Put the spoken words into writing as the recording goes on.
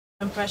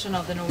Impression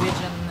of the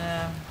Norwegian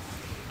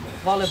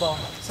volleyball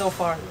so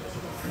far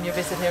in your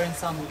visit here in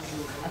Sand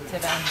at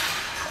TVN?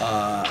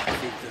 I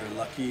think they're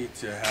lucky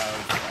to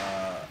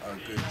have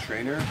a good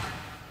trainer,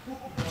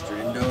 Mr.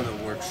 Indo,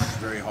 that works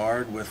very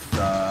hard with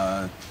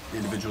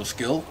individual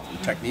skill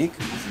and technique,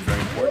 which is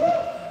very important.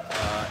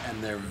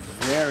 And they're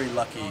very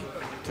lucky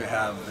to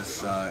have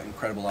this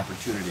incredible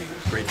opportunity.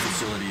 Great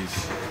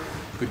facilities,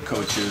 good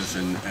coaches,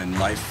 and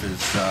life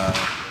is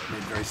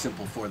made very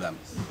simple for them.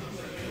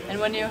 And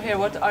when you're here,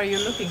 what are you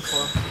looking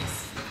for?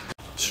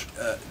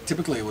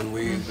 Typically when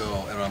we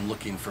go and I'm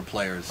looking for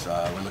players,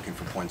 we're looking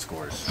for point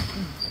scorers.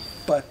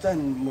 But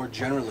then more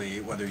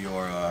generally, whether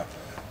you're a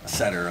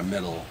setter, a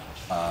middle,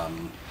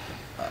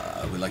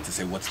 we like to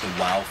say, what's the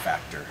wow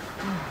factor?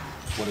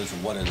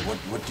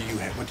 What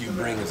do you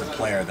bring as a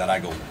player that I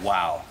go,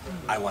 wow,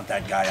 I want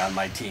that guy on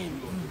my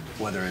team?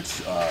 Whether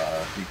it's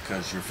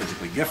because you're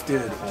physically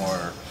gifted,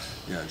 or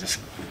just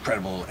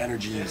incredible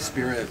energy and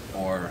spirit,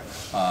 or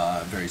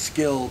very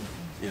skilled.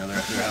 There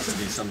has to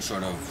be some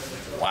sort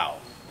of, wow,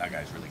 that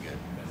guy's really good.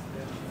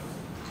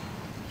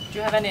 Do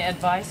you have any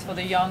advice for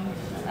the young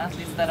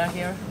athletes that are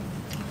here?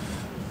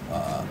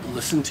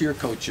 Listen to your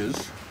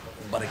coaches,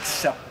 but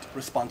accept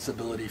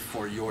responsibility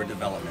for your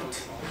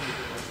development.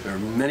 There are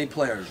many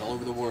players all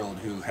over the world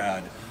who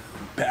had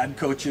bad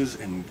coaches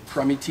and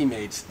crummy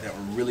teammates that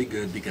were really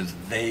good because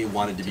they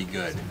wanted to be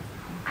good.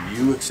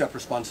 You accept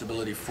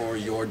responsibility for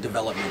your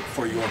development,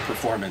 for your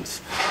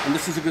performance. And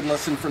this is a good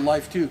lesson for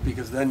life too,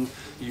 because then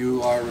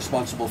you are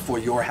responsible for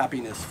your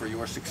happiness, for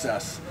your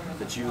success.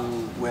 That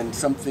when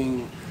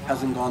something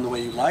hasn't gone the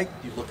way you like,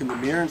 you look in the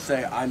mirror and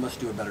say, I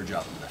must do a better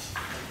job of this.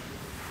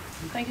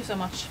 Thank you so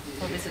much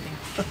for visiting.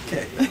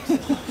 Okay.